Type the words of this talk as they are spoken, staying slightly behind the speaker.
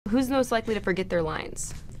Who's most likely to forget their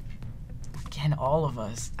lines? Again, all of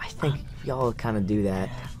us. I think we all kind of do that.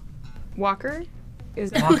 Walker?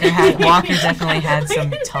 Walker definitely had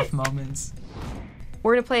some tough moments.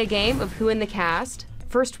 We're gonna play a game of who in the cast.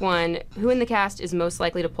 First one, who in the cast is most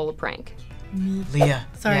likely to pull a prank? Me. Leah.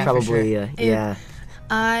 Sorry. Yeah, Probably, for sure. yeah.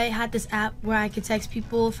 I had this app where I could text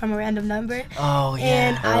people from a random number. Oh, yeah.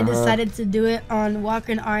 And I decided to do it on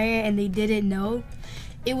Walker and Aryan, and they didn't know.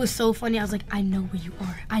 It was so funny. I was like, I know where you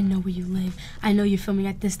are. I know where you live. I know you're filming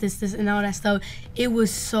at this, and all that stuff. It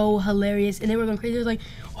was so hilarious. And they were going crazy. They was like,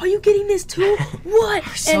 are you getting this too? What? I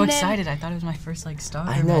was so excited. I thought it was my first, star.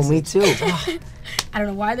 I know, me too. I don't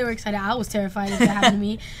know why they were excited. I was terrified if that happened to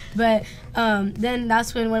me. But then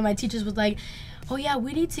that's when one of my teachers was like, oh yeah,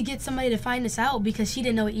 we need to get somebody to find this out, because she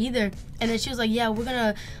didn't know it either. And then she was like, yeah, we're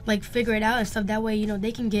gonna figure it out and stuff. That way,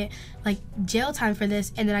 they can get jail time for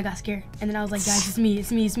this. And then I got scared. And then I was like, guys, it's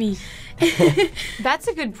me. That's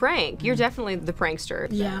a good prank. You're definitely the prankster.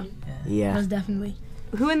 Yeah. Most definitely.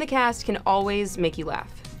 Who in the cast can always make you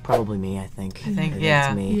laugh? Probably me, I think. Yeah.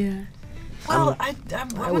 It's me. Yeah. Well, I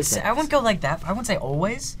wouldn't go like that. I wouldn't say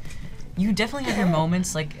always. You definitely have your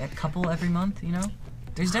moments, a couple every month,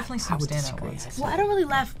 There's definitely some standout ones. Well, I don't really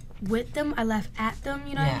laugh with them. I laugh at them,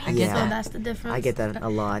 you know what I mean? Yeah. So that's the difference. I get that a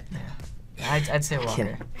lot. Yeah, I'd say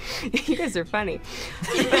Walker. You guys are funny.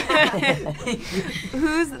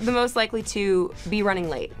 Who's the most likely to be running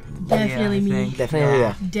late? Definitely me. Definitely,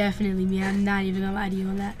 yeah. Definitely me. I'm not even gonna lie to you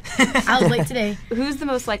on that. I was late today. Who's the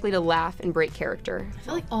most likely to laugh and break character? I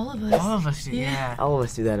feel like all of us. All of us do, yeah. All of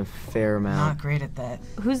us do that a fair amount. Not great at that.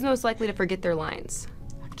 Who's most likely to forget their lines?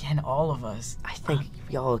 Again, all of us. I think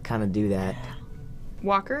we all kind of do that.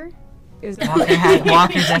 Walker? Walker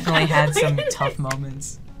definitely had some tough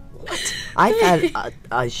moments. I've had,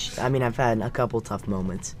 I've had a couple tough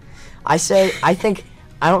moments. I think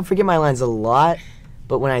I don't forget my lines a lot,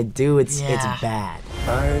 but when I do, it's bad.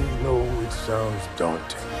 I know it sounds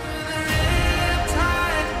daunting,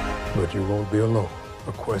 but you won't be alone.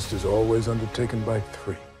 A quest is always undertaken by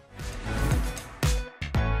 3.